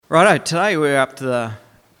Righto, today we're up to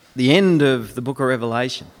the end of the book of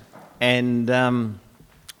Revelation, and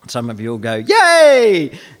some of you will go,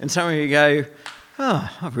 yay! And some of you go,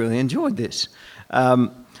 oh, I've really enjoyed this.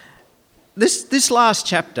 This last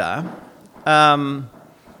chapter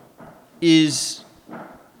is,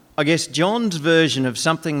 I guess, John's version of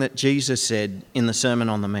something that Jesus said in the Sermon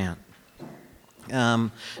on the Mount.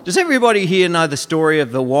 Does everybody here know the story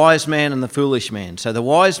of the wise man and the foolish man? So the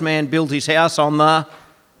wise man built his house on the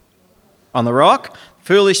rock.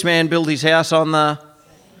 Foolish man built his house on the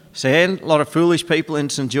sand. A lot of foolish people in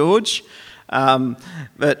St. George.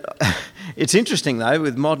 But it's interesting, though,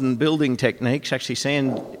 with modern building techniques, actually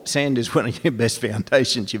sand is one of your best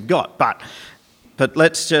foundations you've got. But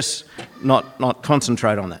let's just not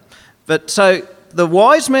concentrate on that. But so the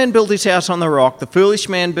wise man built his house on the rock. The foolish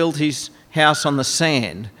man built his house on the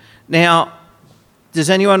sand. Now, does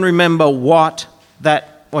anyone remember what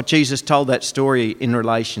Jesus told that story in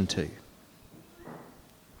relation to?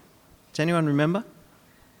 Does anyone remember?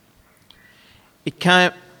 It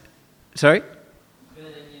came... Sorry?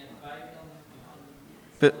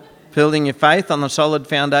 Building your faith on the solid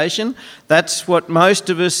foundation. That's what most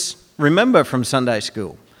of us remember from Sunday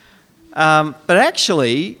school. But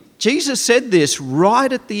actually, Jesus said this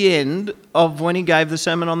right at the end of when he gave the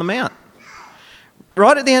Sermon on the Mount.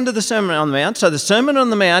 Right at the end of the Sermon on the Mount. So the Sermon on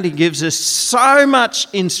the Mount, he gives us so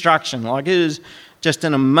much instruction. Like, it is just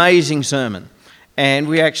an amazing sermon. And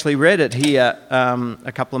we actually read it here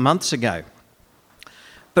a couple of months ago.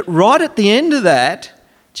 But right at the end of that,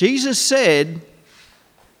 Jesus said,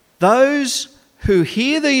 those who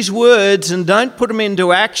hear these words and don't put them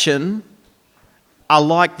into action are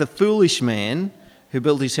like the foolish man who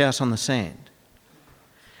built his house on the sand.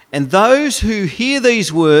 And those who hear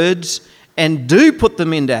these words and do put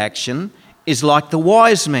them into action is like the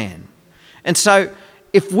wise man. And so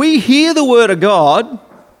if we hear the word of God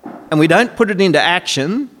and we don't put it into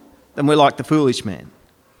action, then we're like the foolish man.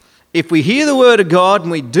 If we hear the word of God and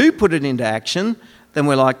we do put it into action, then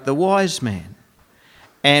we're like the wise man.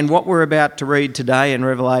 And what we're about to read today in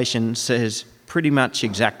Revelation says pretty much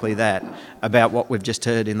exactly that about what we've just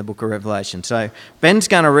heard in the book of Revelation. So Ben's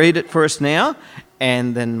going to read it for us now,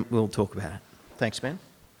 and then we'll talk about it. Thanks, Ben.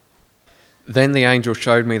 Then the angel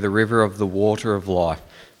showed me the river of the water of life,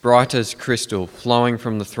 bright as crystal, flowing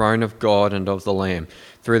from the throne of God and of the Lamb,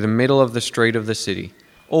 through the middle of the street of the city.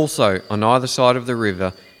 Also, on either side of the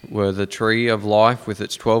river were the tree of life with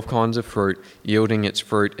its 12 kinds of fruit, yielding its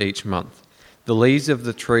fruit each month. The leaves of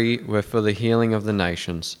the tree were for the healing of the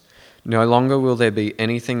nations. No longer will there be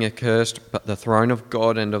anything accursed, but the throne of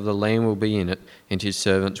God and of the Lamb will be in it, and his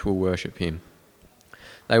servants will worship him.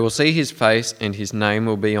 They will see his face, and his name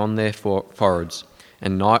will be on their foreheads,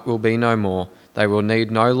 and night will be no more. They will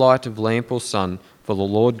need no light of lamp or sun, for the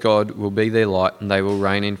Lord God will be their light, and they will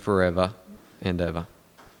reign in forever and ever.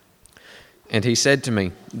 And he said to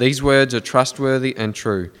me, these words are trustworthy and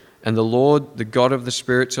true, and the Lord, the God of the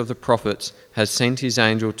spirits of the prophets, has sent his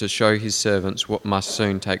angel to show his servants what must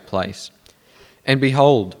soon take place. And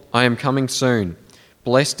behold, I am coming soon.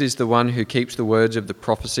 Blessed is the one who keeps the words of the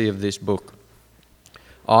prophecy of this book.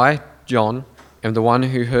 I, John, am the one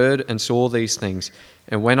who heard and saw these things.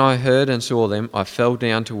 And when I heard and saw them, I fell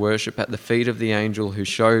down to worship at the feet of the angel who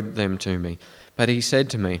showed them to me. But he said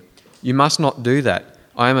to me, you must not do that.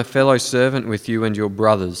 I am a fellow servant with you and your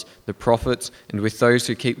brothers, the prophets, and with those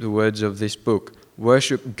who keep the words of this book.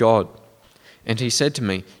 Worship God. And he said to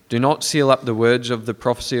me, do not seal up the words of the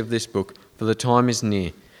prophecy of this book, for the time is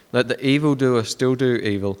near. Let the evildoer still do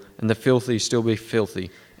evil, and the filthy still be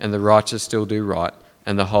filthy, and the righteous still do right,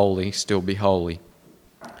 and the holy still be holy.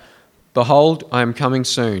 Behold, I am coming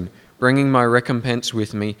soon, bringing my recompense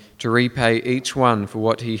with me to repay each one for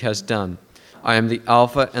what he has done. I am the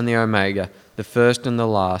Alpha and the Omega, the first and the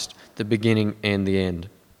last, the beginning and the end.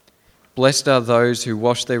 Blessed are those who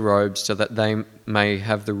wash their robes so that they may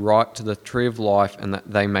have the right to the tree of life and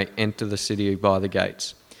that they may enter the city by the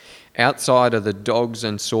gates. Outside are the dogs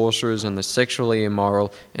and sorcerers and the sexually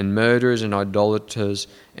immoral and murderers and idolaters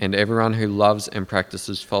and everyone who loves and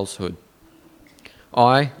practices falsehood.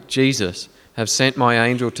 I, Jesus, have sent my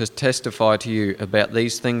angel to testify to you about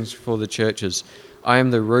these things for the churches. I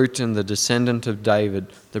am the root and the descendant of David,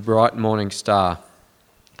 the bright morning star.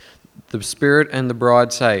 The Spirit and the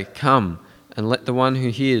bride say, come, and let the one who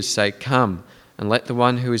hears say, come, and let the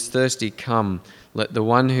one who is thirsty come. Let the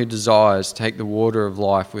one who desires take the water of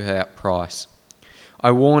life without price.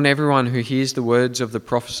 I warn everyone who hears the words of the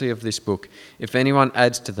prophecy of this book, if anyone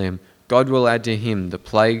adds to them, God will add to him the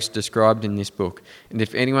plagues described in this book. And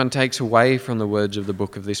if anyone takes away from the words of the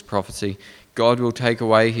book of this prophecy, God will take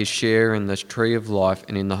away his share in the tree of life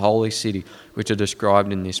and in the holy city, which are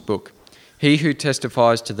described in this book. He who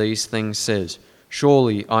testifies to these things says,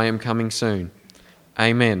 Surely I am coming soon.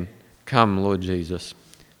 Amen. Come, Lord Jesus.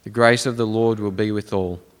 The grace of the Lord will be with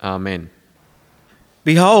all. Amen.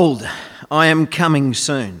 Behold, I am coming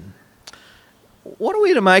soon. What are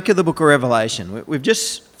we to make of the book of Revelation? We've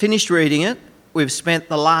just finished reading it. We've spent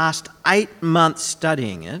the last 8 months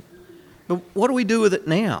studying it. But what do we do with it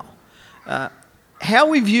now? How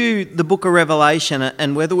we view the book of Revelation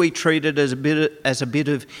and whether we treat it as a bit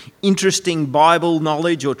of interesting Bible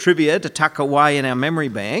knowledge or trivia to tuck away in our memory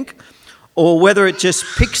bank, or whether it just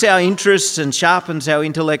piques our interests and sharpens our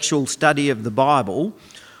intellectual study of the Bible,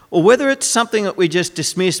 or whether it's something that we just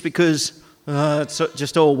dismiss because it's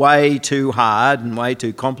just all way too hard and way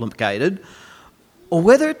too complicated, or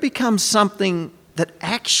whether it becomes something that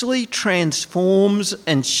actually transforms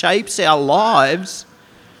and shapes our lives,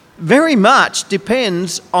 very much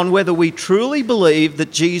depends on whether we truly believe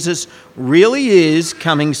that Jesus really is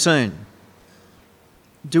coming soon.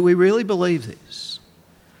 Do we really believe this?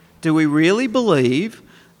 Do we really believe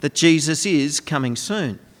that Jesus is coming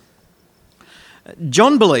soon?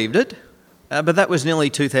 John believed it, but that was nearly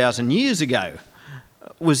 2,000 years ago.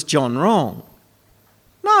 Was John wrong?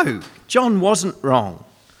 No, John wasn't wrong.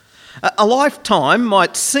 A lifetime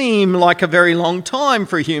might seem like a very long time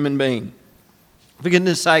for a human being. For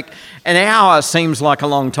goodness sake, an hour seems like a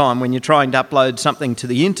long time when you're trying to upload something to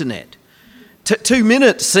the internet. 2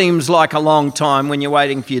 minutes seems like a long time when you're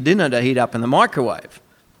waiting for your dinner to heat up in the microwave.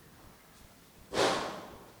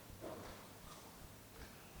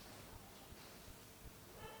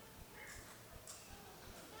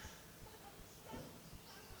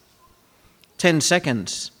 "10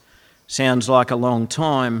 seconds sounds like a long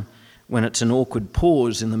time when it's an awkward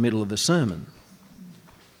pause in the middle of a sermon."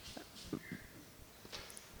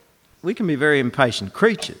 We can be very impatient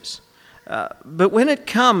creatures. But when it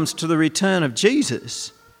comes to the return of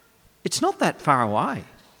Jesus, it's not that far away.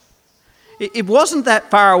 It wasn't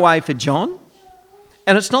that far away for John,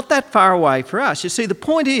 and it's not that far away for us. You see, the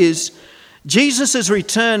point is, Jesus'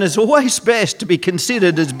 return is always best to be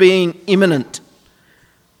considered as being imminent.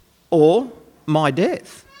 Or my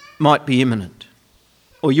death might be imminent.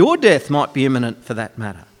 Or your death might be imminent for that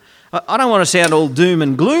matter. I don't want to sound all doom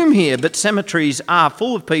and gloom here, but cemeteries are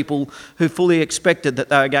full of people who fully expected that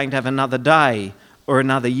they were going to have another day or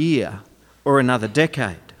another year or another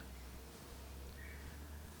decade.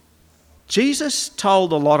 Jesus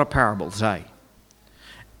told a lot of parables,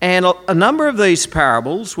 And a number of these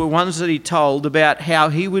parables were ones that he told about how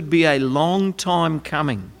he would be a long time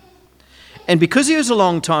coming. And because he was a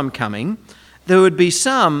long time coming, there would be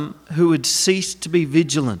some who would cease to be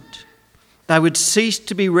vigilant. They would cease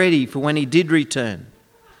to be ready for when he did return.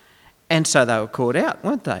 And so they were caught out,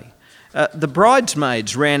 weren't they? The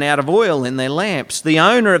bridesmaids ran out of oil in their lamps. The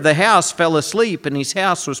owner of the house fell asleep and his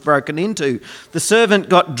house was broken into. The servant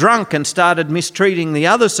got drunk and started mistreating the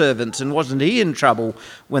other servants, and wasn't he in trouble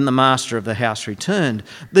when the master of the house returned?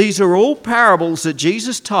 These are all parables that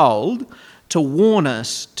Jesus told to warn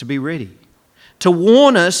us to be ready, to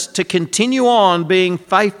warn us to continue on being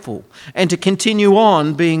faithful and to continue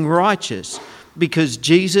on being righteous, because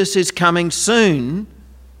Jesus is coming soon,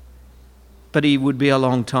 but he would be a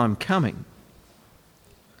long time coming.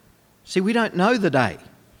 See, we don't know the day.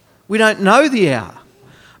 We don't know the hour,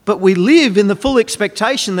 but we live in the full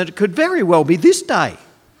expectation that it could very well be this day.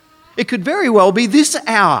 It could very well be this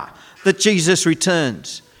hour that Jesus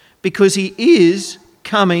returns, because he is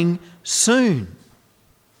coming soon.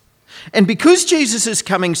 And because Jesus is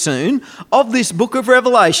coming soon, of this book of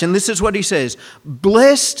Revelation, this is what he says: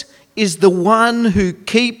 "Blessed is the one who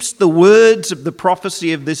keeps the words of the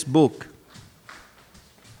prophecy of this book."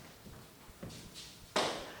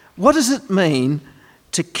 What does it mean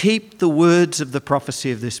to keep the words of the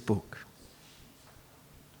prophecy of this book?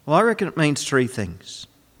 Well, I reckon it means 3 things.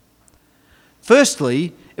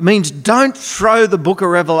 Firstly, it means don't throw the book of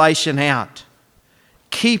Revelation out.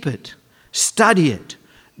 Keep it, study it,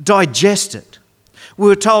 digest it. We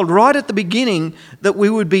were told right at the beginning that we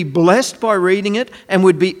would be blessed by reading it and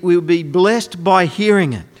we would be blessed by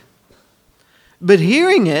hearing it. But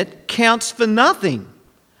hearing it counts for nothing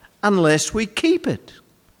unless we keep it.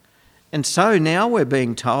 And so now we're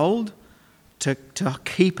being told to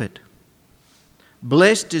keep it.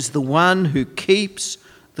 Blessed is the one who keeps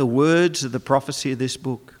the words of the prophecy of this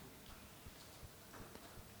book.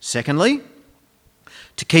 Secondly,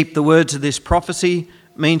 to keep the words of this prophecy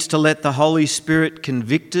means to let the Holy Spirit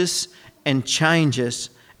convict us and change us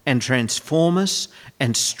and transform us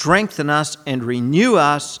and strengthen us and renew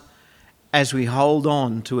us as we hold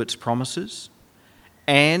on to its promises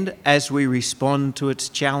and as we respond to its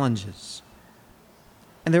challenges.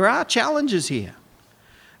 And there are challenges here.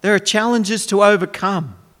 There are challenges to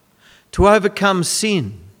overcome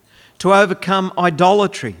sin, to overcome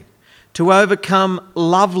idolatry, to overcome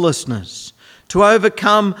lovelessness, to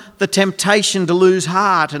overcome the temptation to lose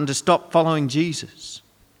heart and to stop following Jesus.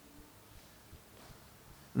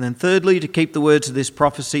 And then thirdly, to keep the words of this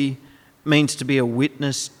prophecy means to be a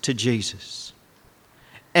witness to Jesus.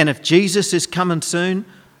 And if Jesus is coming soon,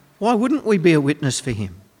 why wouldn't we be a witness for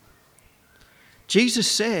him? Jesus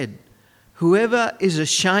said, "Whoever is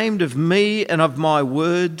ashamed of me and of my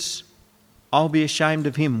words, I'll be ashamed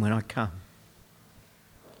of him when I come."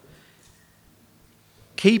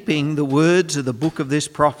 Keeping the words of the book of this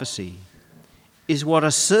prophecy is what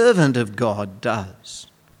a servant of God does.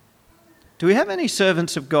 Do we have any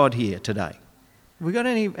servants of God here today? Have we got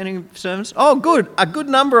any servants? Oh, good. A good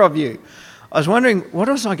number of you. I was wondering, what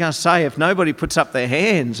was I going to say if nobody puts up their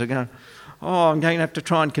hands? I'm going to have to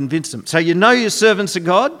try and convince them. So you know you're servants of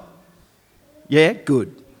God? Yeah,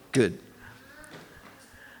 good.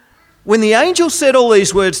 When the angel said all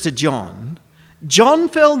these words to John, John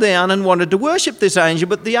fell down and wanted to worship this angel,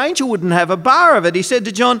 but the angel wouldn't have a bar of it. He said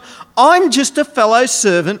to John, "I'm just a fellow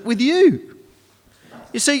servant with you."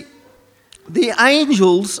 You see, the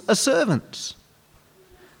angels are servants.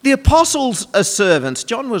 The apostles are servants.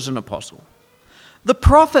 John was an apostle. The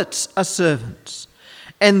prophets are servants.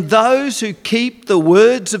 And those who keep the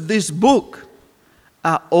words of this book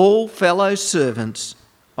are all fellow servants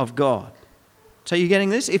of God. So you're getting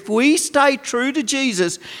this? If we stay true to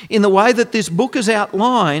Jesus in the way that this book is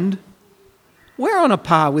outlined, we're on a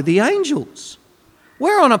par with the angels.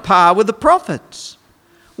 We're on a par with the prophets.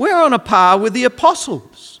 We're on a par with the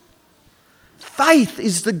apostles. Faith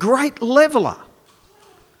is the great leveller.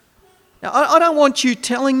 Now, I don't want you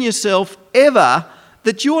telling yourself ever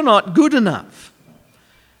that you're not good enough,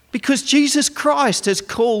 because Jesus Christ has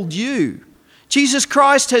called you. Jesus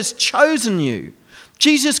Christ has chosen you.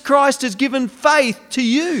 Jesus Christ has given faith to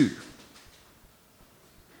you.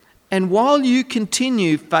 And while you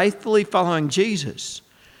continue faithfully following Jesus,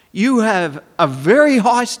 you have a very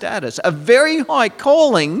high status, a very high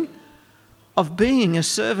calling of being a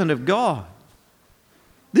servant of God.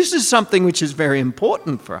 This is something which is very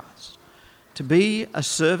important for us, to be a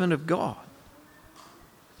servant of God.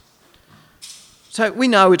 So we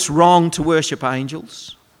know it's wrong to worship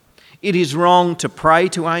angels. It is wrong to pray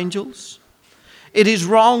to angels. It is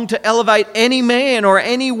wrong to elevate any man or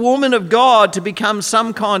any woman of God to become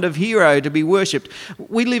some kind of hero to be worshipped.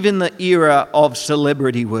 We live in the era of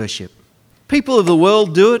celebrity worship. People of the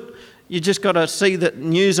world do it. You just got to see the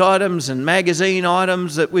news items and magazine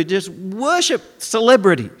items that we just worship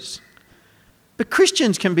celebrities. But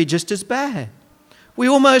Christians can be just as bad. We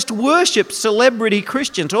almost worship celebrity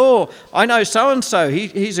Christians. Oh, I know so-and-so,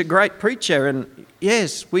 he's a great preacher, and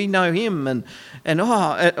yes, we know him,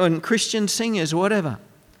 and Christian singers, whatever.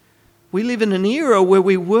 We live in an era where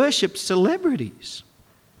we worship celebrities.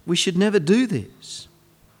 We should never do this.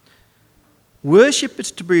 Worship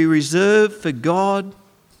is to be reserved for God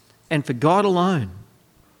and for God alone.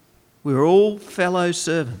 We're all fellow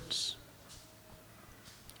servants.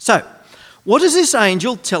 So, what does this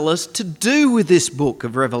angel tell us to do with this book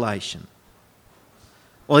of Revelation?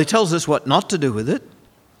 Well, he tells us what not to do with it.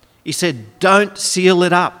 He said, don't seal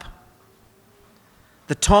it up.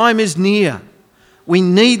 The time is near. We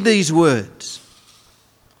need these words.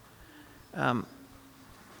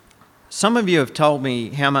 Some of you have told me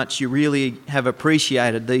how much you really have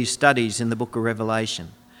appreciated these studies in the book of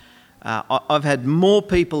Revelation. I've had more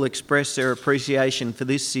people express their appreciation for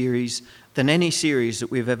this series than any series that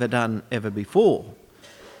we've ever done ever before.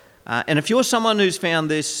 And if you're someone who's found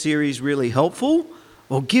this series really helpful,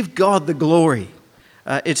 well, give God the glory.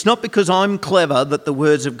 It's not because I'm clever that the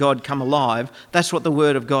words of God come alive. That's what the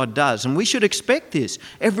Word of God does. And we should expect this.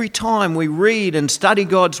 Every time we read and study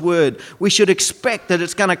God's Word, we should expect that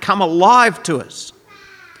it's going to come alive to us.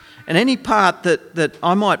 And any part that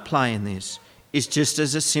I might play in this is just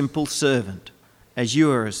as a simple servant, as you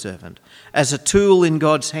are a servant, as a tool in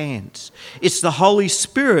God's hands. It's the Holy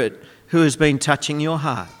Spirit who has been touching your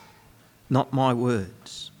heart, not my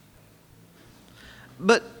words.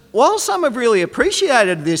 But while some have really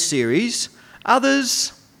appreciated this series,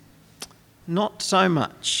 others not so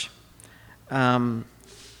much.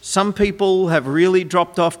 Some people have really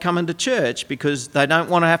dropped off coming to church because they don't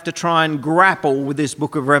want to have to try and grapple with this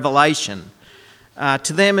book of Revelation.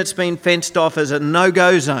 To them, it's been fenced off as a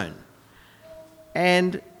no-go zone.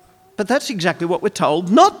 But that's exactly what we're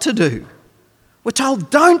told not to do. We're told,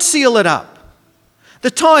 don't seal it up. The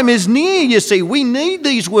time is near, you see. We need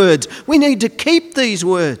these words. We need to keep these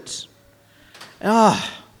words. How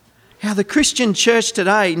the Christian church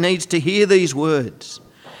today needs to hear these words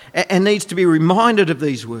and needs to be reminded of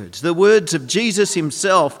these words, the words of Jesus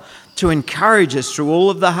himself, to encourage us through all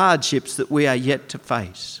of the hardships that we are yet to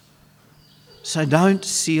face. So don't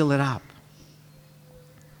seal it up.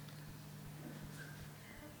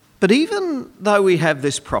 But even though we have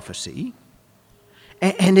this prophecy,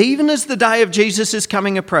 and even as the day of Jesus'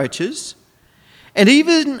 coming approaches, and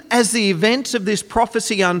even as the events of this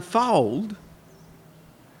prophecy unfold,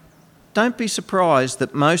 don't be surprised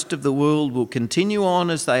that most of the world will continue on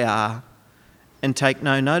as they are and take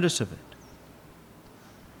no notice of it.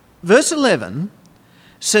 Verse 11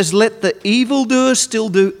 says, "Let the evildoer still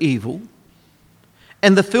do evil,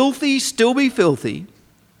 and the filthy still be filthy,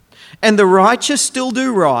 and the righteous still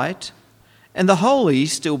do right, and the holy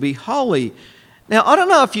still be holy." Now, I don't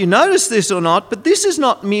know if you noticed this or not, but this is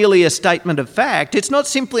not merely a statement of fact. It's not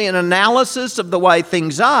simply an analysis of the way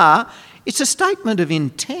things are. It's a statement of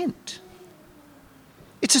intent.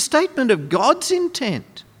 It's a statement of God's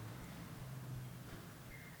intent.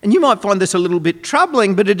 And you might find this a little bit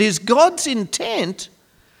troubling, but it is God's intent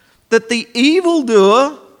that the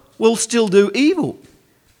evildoer will still do evil,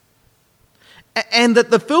 and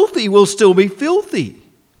that the filthy will still be filthy.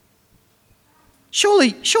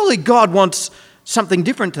 Surely God wants something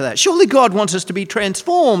different to that. Surely God wants us to be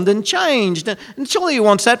transformed and changed, and surely he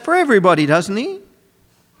wants that for everybody, doesn't he?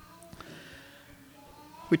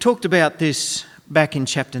 We talked about this back in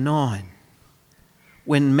chapter 9.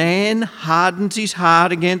 When man hardens his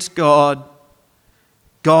heart against God,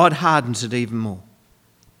 God hardens it even more.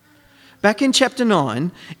 Back in chapter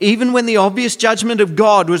 9, even when the obvious judgment of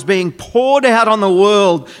God was being poured out on the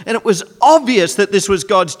world, and it was obvious that this was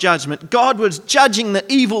God's judgment, God was judging the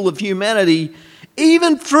evil of humanity,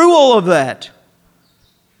 even through all of that,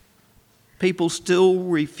 people still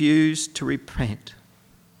refused to repent.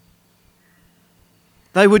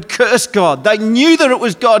 They would curse God. They knew that it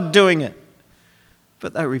was God doing it,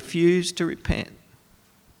 but they refused to repent.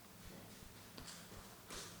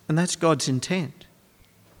 And that's God's intent.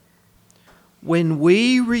 When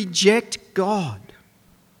we reject God,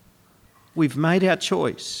 we've made our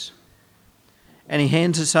choice, and he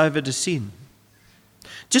hands us over to sin.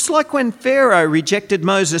 Just like when Pharaoh rejected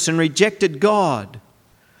Moses and rejected God,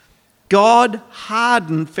 God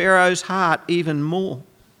hardened Pharaoh's heart even more,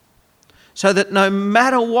 so that no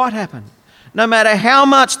matter what happened, no matter how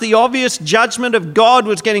much the obvious judgment of God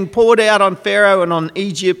was getting poured out on Pharaoh and on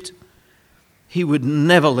Egypt, he would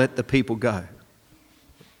never let the people go.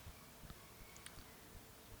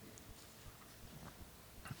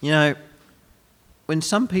 You know, when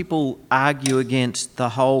some people argue against the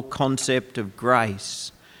whole concept of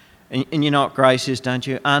grace, and you know what grace is, don't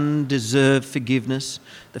you? Undeserved forgiveness,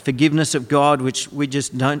 the forgiveness of God which we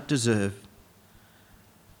just don't deserve.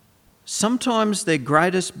 Sometimes their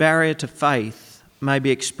greatest barrier to faith may be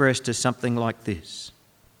expressed as something like this.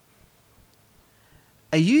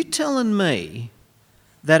 Are you telling me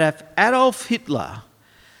that if Adolf Hitler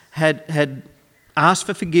had asked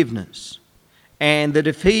for forgiveness, and that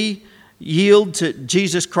if he yielded to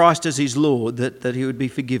Jesus Christ as his Lord, that he would be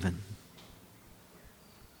forgiven?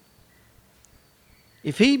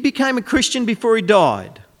 If he became a Christian before he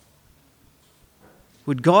died,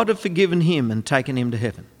 would God have forgiven him and taken him to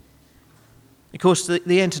heaven? Of course,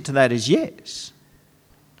 the answer to that is yes.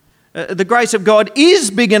 The grace of God is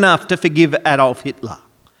big enough to forgive Adolf Hitler,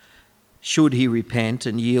 should he repent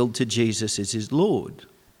and yield to Jesus as his Lord.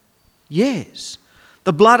 Yes.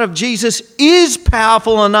 The blood of Jesus is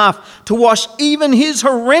powerful enough to wash even his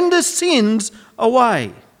horrendous sins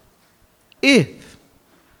away, if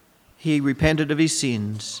he repented of his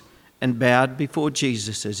sins and bowed before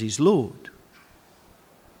Jesus as his Lord.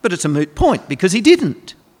 But it's a moot point because he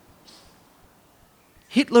didn't.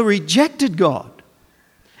 Hitler rejected God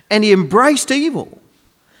and he embraced evil,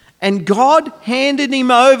 and God handed him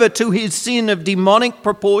over to his sin of demonic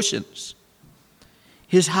proportions.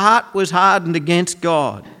 His heart was hardened against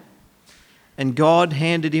God, and God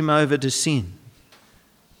handed him over to sin.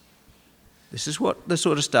 This is what the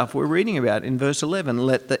sort of stuff we're reading about in verse 11.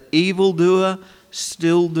 Let the evildoer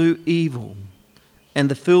still do evil,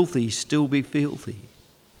 and the filthy still be filthy.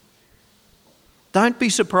 Don't be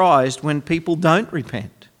surprised when people don't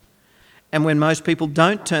repent, and when most people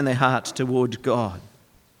don't turn their hearts towards God.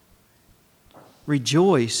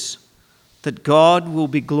 Rejoice that God will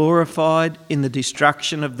be glorified in the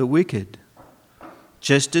destruction of the wicked,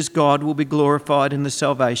 just as God will be glorified in the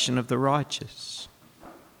salvation of the righteous.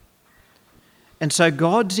 And so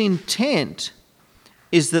God's intent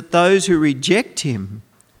is that those who reject him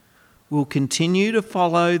will continue to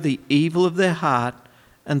follow the evil of their heart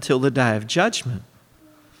until the day of judgment.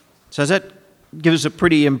 So that gives a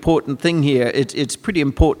pretty important thing here. It's pretty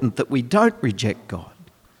important that we don't reject God.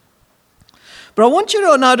 But I want you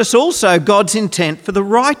to notice also God's intent for the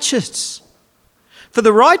righteous. For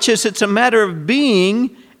the righteous, it's a matter of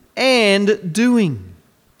being and doing.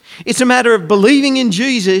 It's a matter of believing in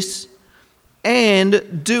Jesus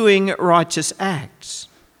and doing righteous acts.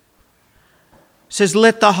 It says,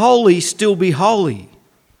 let the holy still be holy.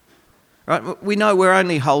 Right? We know we're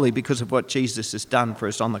only holy because of what Jesus has done for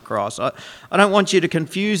us on the cross. I don't want you to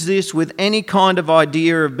confuse this with any kind of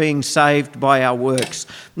idea of being saved by our works.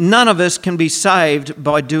 None of us can be saved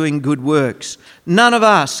by doing good works. None of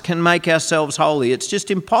us can make ourselves holy. It's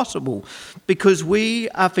just impossible because we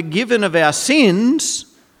are forgiven of our sins.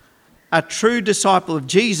 A true disciple of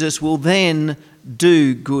Jesus will then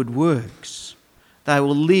do good works. They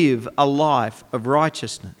will live a life of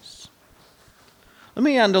righteousness. Let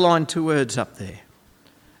me underline two words up there.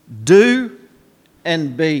 Do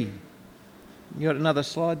and be. You got another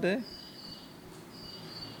slide there?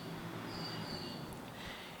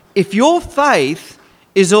 If your faith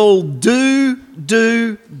is all do,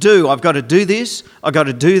 I've got to do this, I've got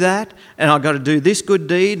to do that, and I've got to do this good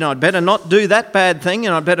deed, and I'd better not do that bad thing,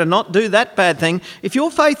 and I'd better not do that bad thing. If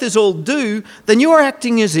your faith is all do, then you're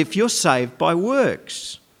acting as if you're saved by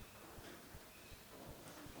works.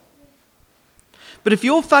 But if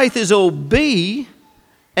your faith is all be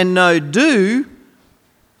and no do,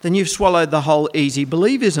 then you've swallowed the whole easy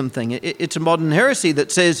believism thing. It's a modern heresy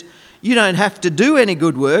that says you don't have to do any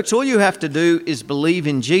good works. All you have to do is believe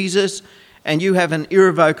in Jesus and you have an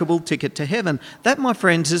irrevocable ticket to heaven. That, my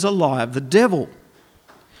friends, is a lie of the devil.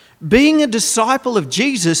 Being a disciple of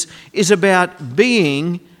Jesus is about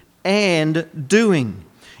being and doing.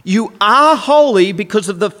 You are holy because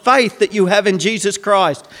of the faith that you have in Jesus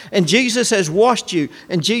Christ. And Jesus has washed you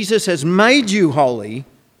and Jesus has made you holy.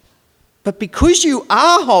 But because you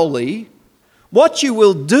are holy, what you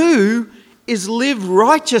will do is live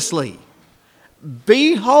righteously.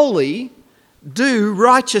 Be holy, do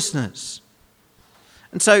righteousness.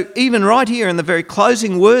 And so even right here in the very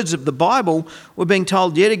closing words of the Bible, we're being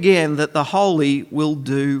told yet again that the holy will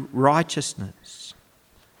do righteousness.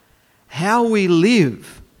 How we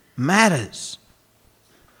live matters.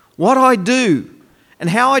 What I do and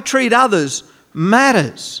how I treat others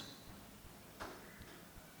matters.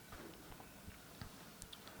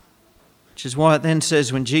 Which is why it then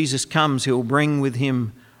says when Jesus comes, he'll bring with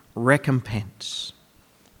him recompense.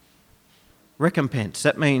 Recompense,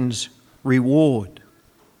 that means reward,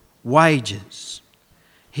 wages.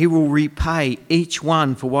 He will repay each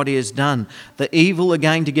one for what he has done. The evil are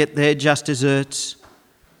going to get their just deserts,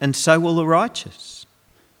 and so will the righteous.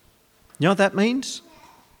 You know what that means?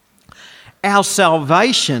 Our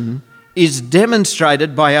salvation is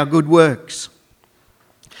demonstrated by our good works.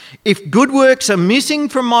 If good works are missing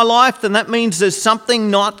from my life, then that means there's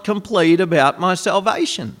something not complete about my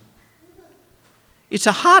salvation. It's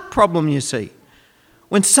a heart problem, you see.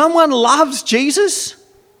 When someone loves Jesus,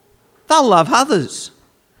 they'll love others.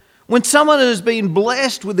 When someone has been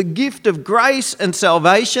blessed with the gift of grace and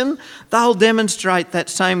salvation, they'll demonstrate that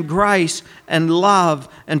same grace and love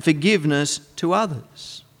and forgiveness to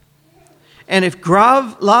others. And if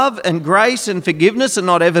love and grace and forgiveness are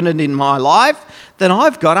not evident in my life, then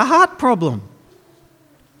I've got a heart problem.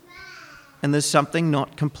 And there's something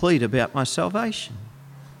not complete about my salvation.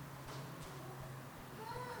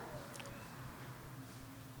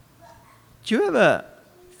 Do you ever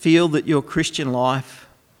feel that your Christian life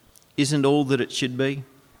isn't all that it should be?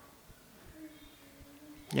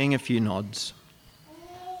 Getting a few nods.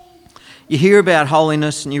 You hear about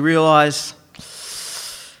holiness and you realise,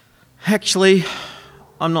 actually,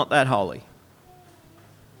 I'm not that holy.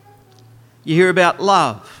 You hear about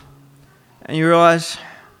love and you realise,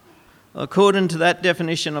 according to that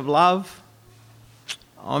definition of love,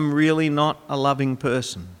 I'm really not a loving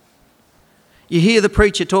person. You hear the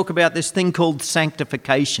preacher talk about this thing called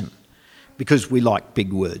sanctification, because we like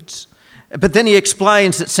big words. But then he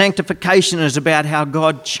explains that sanctification is about how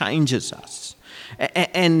God changes us.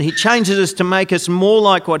 And he changes us to make us more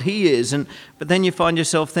like what he is. But then you find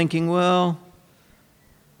yourself thinking, well,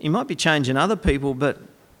 he might be changing other people, but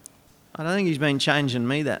I don't think he's been changing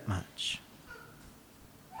me that much.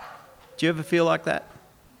 Do you ever feel like that?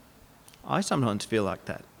 I sometimes feel like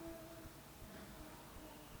that.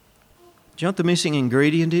 Do you know what the missing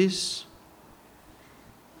ingredient is?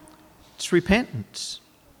 It's repentance.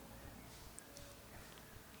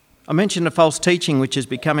 I mentioned a false teaching which is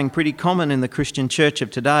becoming pretty common in the Christian church of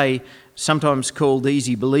today, sometimes called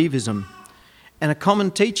easy believism. And a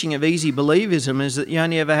common teaching of easy believism is that you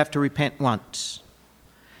only ever have to repent once.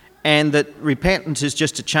 And that repentance is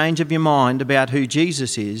just a change of your mind about who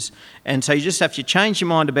Jesus is. And so you just have to change your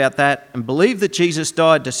mind about that and believe that Jesus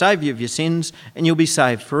died to save you of your sins, and you'll be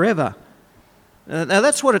saved forever. Now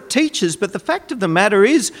that's what it teaches, but the fact of the matter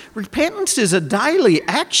is repentance is a daily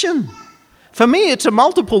action. For me, it's a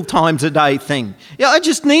multiple times a day thing. I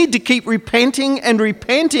just need to keep repenting and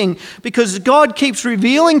repenting because God keeps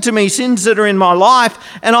revealing to me sins that are in my life,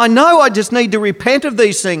 and I know I just need to repent of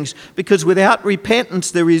these things because without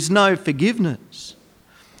repentance there is no forgiveness.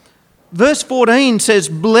 Verse 14 says,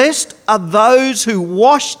 "Blessed are those who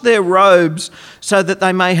wash their robes so that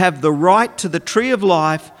they may have the right to the tree of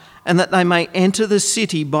life and that they may enter the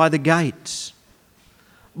city by the gates."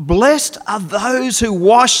 Blessed are those who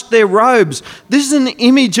wash their robes. This is an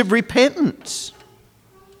image of repentance.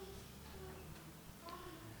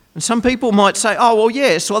 And some people might say, oh, well,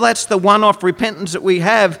 yes, well, that's the one-off repentance that we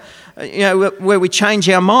have, where we change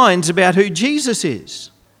our minds about who Jesus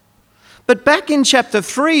is. But back in chapter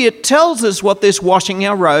 3, it tells us what this washing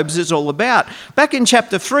our robes is all about. Back in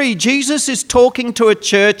chapter 3, Jesus is talking to a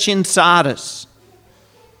church in Sardis.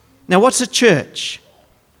 Now, what's a church?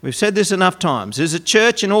 We've said this enough times. Is a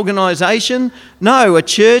church an organisation? No, a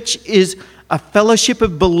church is a fellowship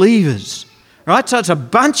of believers, right? So it's a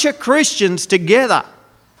bunch of Christians together.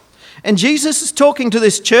 And Jesus is talking to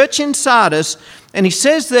this church in Sardis, and he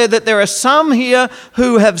says there that there are some here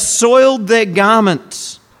who have soiled their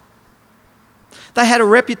garments. They had a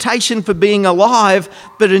reputation for being alive,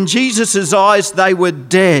 but in Jesus' eyes they were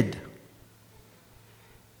dead.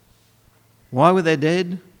 Why were they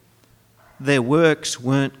dead? Their works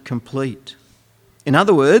weren't complete. In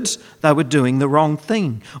other words, they were doing the wrong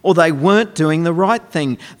thing, or they weren't doing the right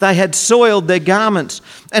thing. They had soiled their garments.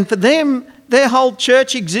 And for them, their whole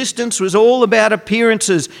church existence was all about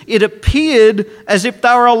appearances. It appeared as if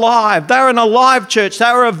they were alive. They were an alive church.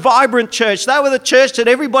 They were a vibrant church. They were the church that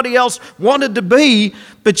everybody else wanted to be.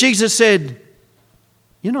 But Jesus said,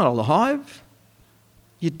 "You're not alive.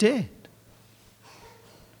 You're dead."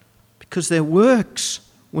 Because their works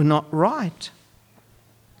were not right.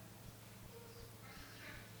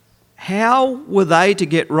 How were they to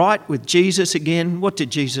get right with Jesus again? What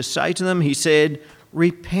did Jesus say to them? He said,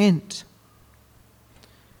 "Repent."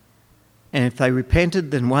 And if they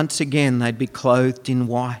repented, then once again they'd be clothed in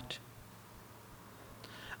white.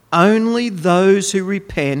 Only those who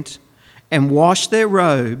repent and wash their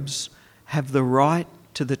robes have the right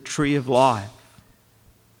to the tree of life.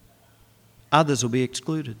 Others will be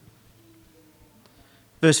excluded.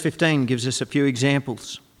 Verse 15 gives us a few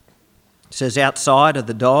examples. It says, outside are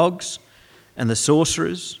the dogs and the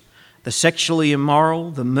sorcerers, the sexually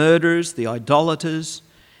immoral, the murderers, the idolaters,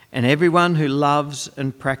 and everyone who loves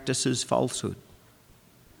and practices falsehood.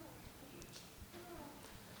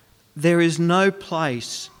 There is no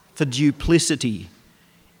place for duplicity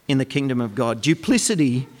in the kingdom of God.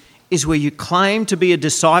 Duplicity is where you claim to be a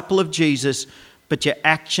disciple of Jesus, but your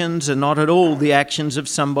actions are not at all the actions of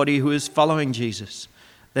somebody who is following Jesus.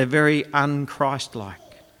 They're very un-Christ-like.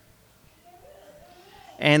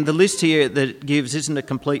 And the list here that it gives isn't a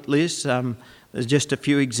complete list. There's just a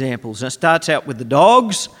few examples. And it starts out with the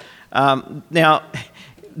dogs. Now,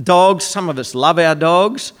 dogs, some of us love our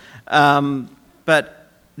dogs, but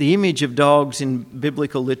the image of dogs in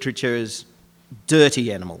biblical literature is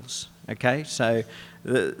dirty animals, okay? So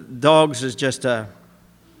the dogs is just a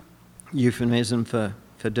euphemism for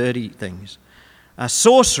dirty things.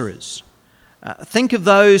 Sorcerers. Think of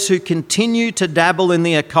those who continue to dabble in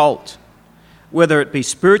the occult, whether it be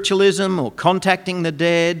spiritualism or contacting the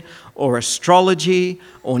dead or astrology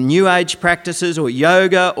or New Age practices or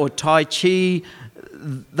yoga or Tai Chi.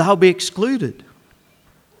 They'll be excluded.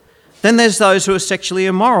 Then there's those who are sexually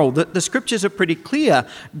immoral. The scriptures are pretty clear.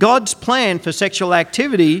 God's plan for sexual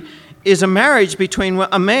activity is a marriage between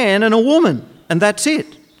a man and a woman, and that's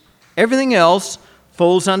it. Everything else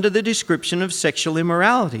falls under the description of sexual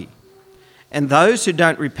immorality. And those who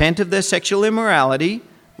don't repent of their sexual immorality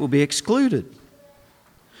will be excluded.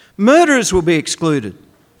 Murderers will be excluded.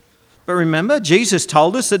 But remember, Jesus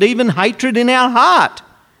told us that even hatred in our heart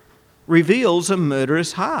reveals a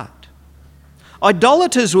murderous heart.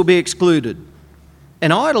 Idolaters will be excluded.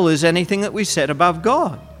 An idol is anything that we set above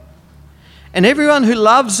God. And everyone who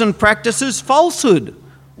loves and practices falsehood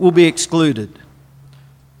will be excluded.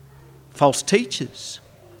 False teachers,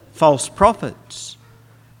 false prophets.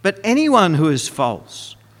 But anyone who is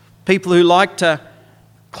false, people who like to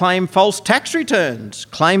claim false tax returns,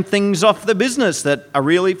 claim things off the business that are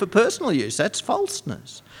really for personal use, that's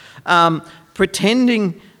falseness.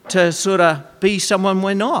 Pretending to sort of be someone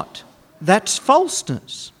we're not, that's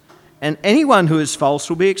falseness. And anyone who is false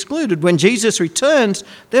will be excluded. When Jesus returns,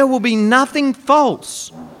 there will be nothing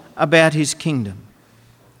false about his kingdom.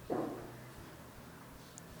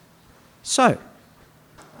 So,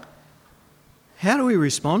 how do we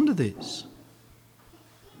respond to this?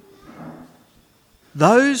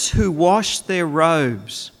 Those who wash their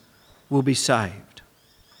robes will be saved.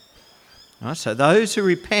 Right, so those who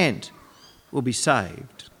repent will be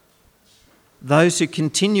saved. Those who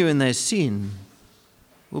continue in their sin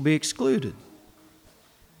will be excluded.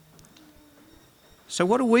 So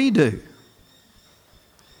what do we do?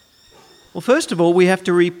 Well, first of all, we have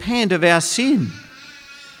to repent of our sin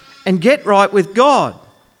and get right with God.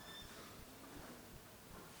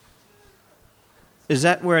 Is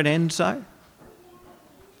that where it ends, though?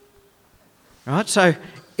 Right, so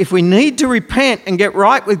if we need to repent and get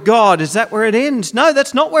right with God, is that where it ends? No,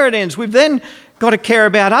 that's not where it ends. We've then got to care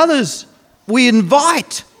about others. We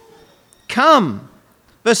invite. Come.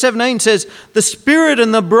 Verse 17 says, the Spirit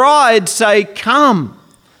and the bride say, come.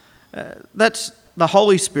 That's the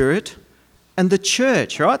Holy Spirit and the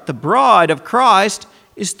church, right? The bride of Christ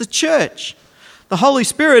is the church. The Holy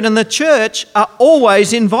Spirit and the church are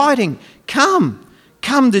always inviting. Come.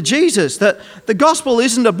 Come to Jesus. The gospel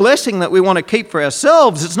isn't a blessing that we want to keep for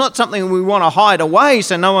ourselves. It's not something we want to hide away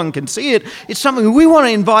so no one can see it. It's something we want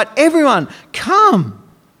to invite everyone. Come.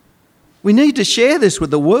 We need to share this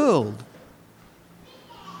with the world.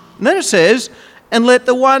 And then it says, and let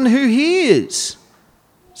the one who hears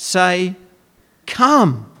say,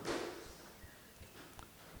 come.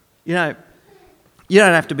 You know, you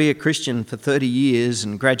don't have to be a Christian for 30 years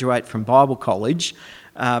and graduate from Bible college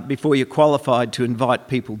before you're qualified to invite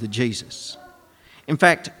people to Jesus. In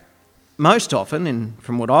fact, most often, and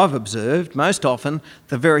from what I've observed, most often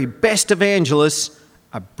the very best evangelists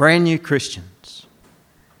are brand new Christians.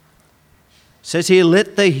 It says here,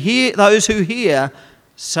 let those who hear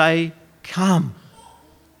say, come.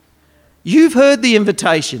 You've heard the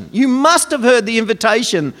invitation. You must have heard the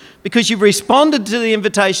invitation because you've responded to the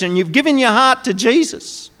invitation and you've given your heart to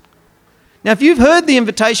Jesus. Now, if you've heard the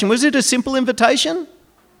invitation, was it a simple invitation?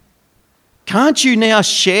 Can't you now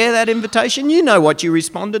share that invitation? You know what you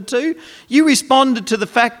responded to. You responded to the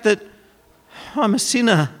fact that I'm a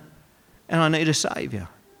sinner and I need a saviour.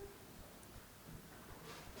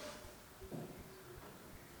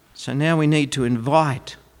 So now we need to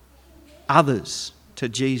invite others to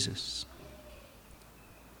Jesus.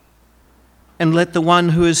 And let the one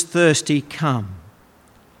who is thirsty come.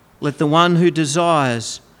 Let the one who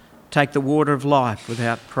desires take the water of life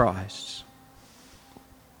without price.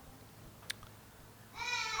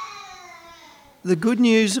 The good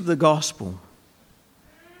news of the gospel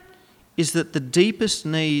is that the deepest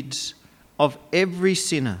needs of every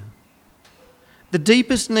sinner, the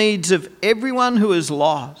deepest needs of everyone who is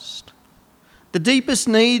lost, the deepest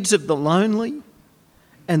needs of the lonely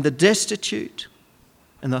and the destitute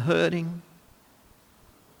and the hurting,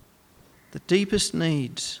 the deepest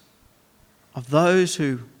needs of those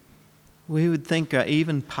who we would think are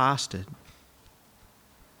even past it,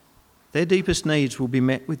 their deepest needs will be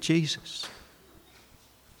met with Jesus.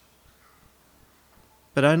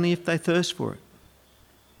 But only if they thirst for it.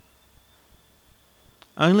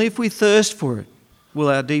 Only if we thirst for it will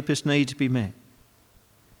our deepest needs be met.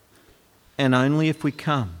 And only if we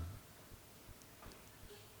come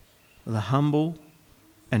with a humble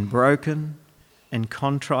and broken and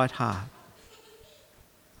contrite heart.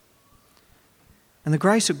 And the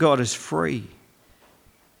grace of God is free.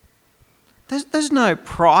 There's no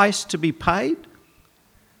price to be paid.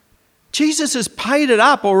 Jesus has paid it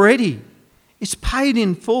up already. It's paid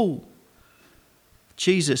in full.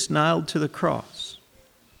 Jesus nailed to the cross.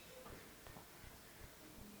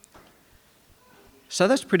 So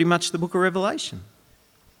that's pretty much the book of Revelation.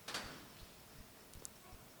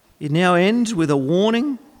 It now ends with a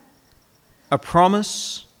warning, a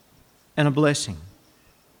promise, and a blessing.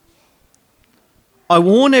 I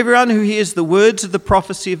warn everyone who hears the words of the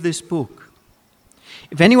prophecy of this book.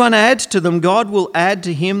 If anyone adds to them, God will add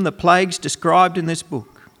to him the plagues described in this book.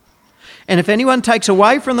 And if anyone takes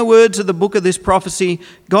away from the words of the book of this prophecy,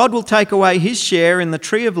 God will take away his share in the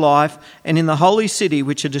tree of life and in the holy city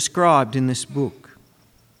which are described in this book.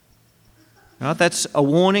 Right? That's a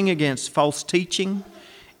warning against false teaching.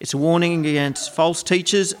 It's a warning against false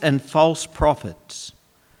teachers and false prophets.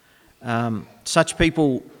 Some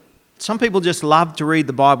people just love to read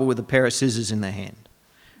the Bible with a pair of scissors in their hand.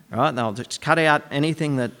 Right? They'll just cut out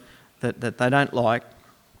anything that they don't like.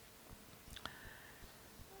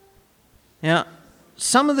 Now,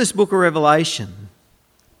 some of this book of Revelation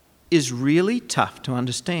is really tough to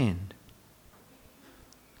understand.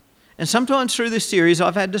 And sometimes through this series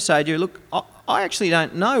I've had to say to you, look, I actually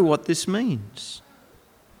don't know what this means.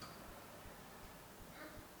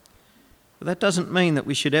 But that doesn't mean that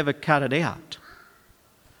we should ever cut it out.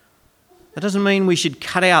 That doesn't mean we should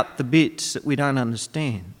cut out the bits that we don't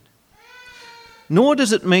understand. Nor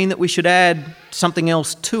does it mean that we should add something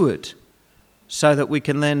else to it so that we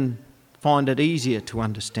can then find it easier to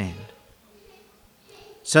understand.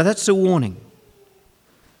 So that's the warning.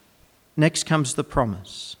 Next comes the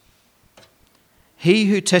promise. He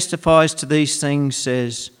who testifies to these things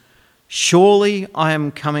says, "Surely I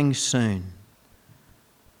am coming soon.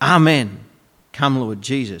 Amen. Come, Lord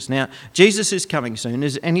Jesus." Now, Jesus is coming soon.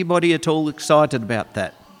 Is anybody at all excited about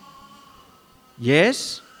that?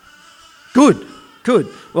 Yes? Good.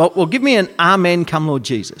 Well, give me an amen, come Lord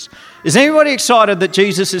Jesus. Is anybody excited that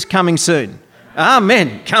Jesus is coming soon?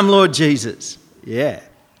 Amen, come Lord Jesus. Yeah.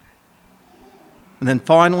 And then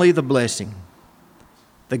finally, the blessing.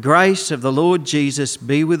 The grace of the Lord Jesus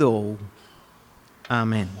be with all.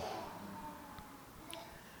 Amen.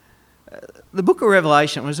 The book of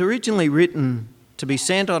Revelation was originally written to be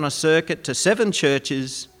sent on a circuit to 7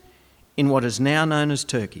 churches in what is now known as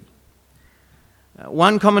Turkey.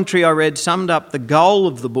 One commentary I read summed up the goal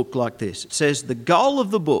of the book like this. It says, the goal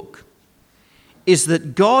of the book is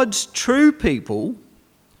that God's true people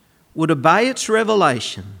would obey its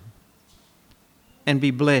revelation and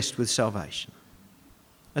be blessed with salvation.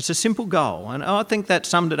 That's a simple goal, and I think that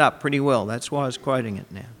summed it up pretty well. That's why I was quoting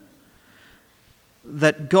it now.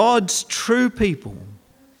 That God's true people,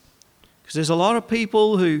 because there's a lot of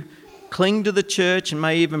people who cling to the church and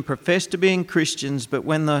may even profess to being Christians, but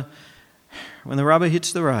when the rubber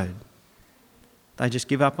hits the road, they just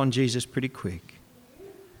give up on Jesus pretty quick.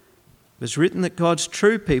 It's written that God's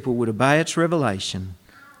true people would obey its revelation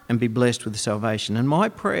and be blessed with salvation. And my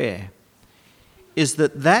prayer is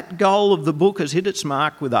that that goal of the book has hit its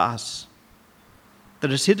mark with us,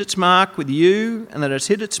 that it's hit its mark with you, and that it's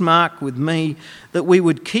hit its mark with me, that we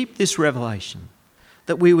would keep this revelation,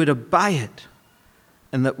 that we would obey it,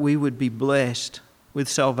 and that we would be blessed with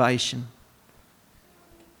salvation.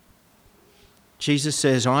 Jesus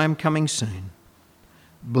says, "I am coming soon.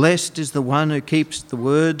 Blessed is the one who keeps the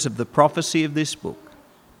words of the prophecy of this book."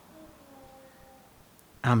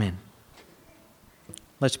 Amen.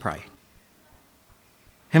 Let's pray.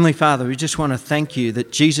 Heavenly Father, we just want to thank you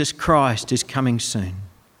that Jesus Christ is coming soon.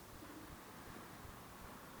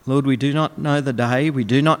 Lord, we do not know the day, we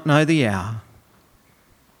do not know the hour.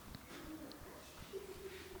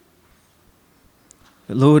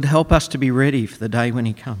 But Lord, help us to be ready for the day when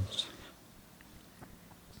he comes.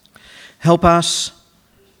 Help us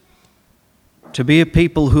to be a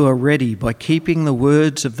people who are ready by keeping the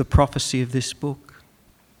words of the prophecy of this book.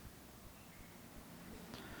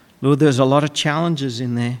 Lord, there's a lot of challenges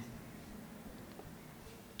in there.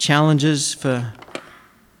 Challenges for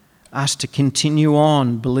us to continue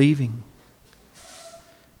on believing.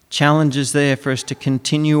 Challenges there for us to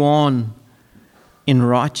continue on in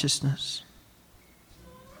righteousness.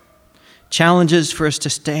 Challenges for us to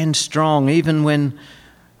stand strong even when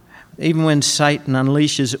Satan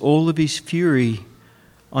unleashes all of his fury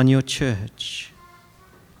on your church.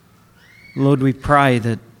 Lord, we pray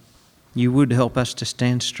that you would help us to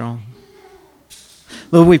stand strong.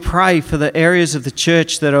 Lord, we pray for the areas of the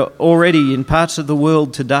church that are already in parts of the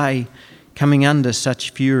world today coming under such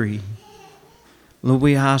fury. Lord,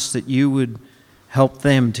 we ask that you would help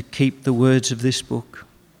them to keep the words of this book.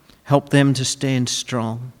 Help them to stand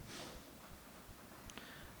strong.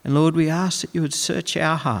 And Lord, we ask that you would search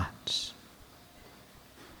our hearts.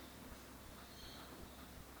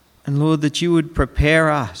 And Lord, that you would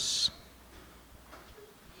prepare us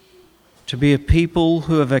to be a people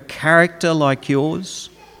who have a character like yours,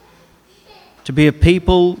 to be a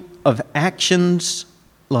people of actions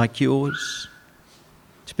like yours,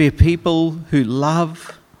 to be a people who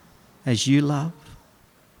love as you love,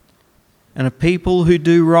 and a people who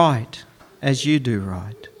do right as you do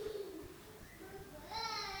right.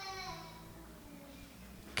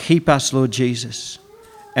 Keep us, Lord Jesus,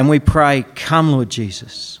 and we pray, come, Lord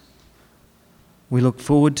Jesus. We look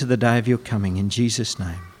forward to the day of your coming in Jesus'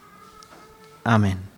 name. Amen.